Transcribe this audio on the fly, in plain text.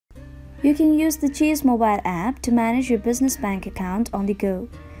You can use the Chase mobile app to manage your business bank account on the go.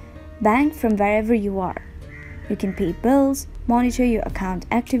 Bank from wherever you are. You can pay bills, monitor your account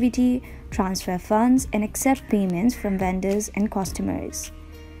activity, transfer funds, and accept payments from vendors and customers.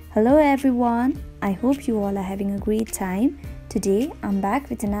 Hello everyone, I hope you all are having a great time. Today I'm back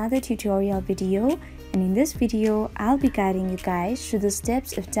with another tutorial video, and in this video I'll be guiding you guys through the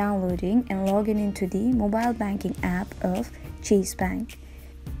steps of downloading and logging into the mobile banking app of Chase Bank.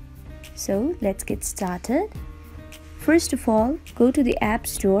 So let's get started. First of all, go to the App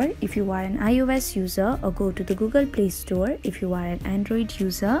Store if you are an iOS user, or go to the Google Play Store if you are an Android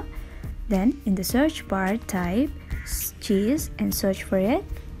user. Then in the search bar type Chase and search for it.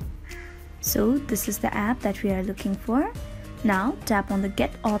 So this is the app that we are looking for. Now tap on the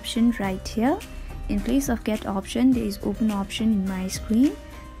Get option right here. In place of Get option, there is Open option in my screen.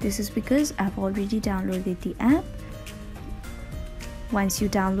 This is because I've already downloaded the app. Once you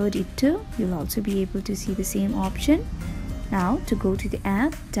download it too, you'll also be able to see the same option. Now to go to the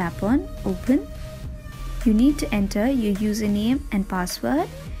app, tap on Open. You need to enter your username and password.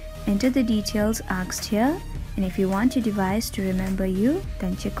 Enter the details asked here, and if you want your device to remember you,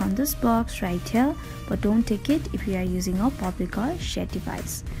 then check on this box right here, but don't tick it if you are using a public or shared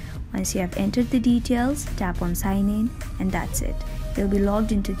device. Once you have entered the details, tap on Sign In, and that's it. You'll be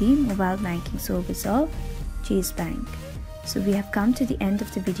logged into the mobile banking service of Chase Bank. So we have come to the end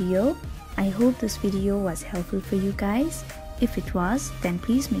of the video. I hope this video was helpful for you guys. If it was, then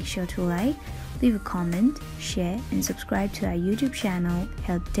please make sure to like, leave a comment, share, and subscribe to our YouTube channel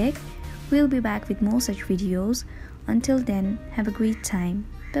Help Tech. We'll be back with more such videos. Until then, have a great time.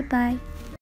 Bye bye.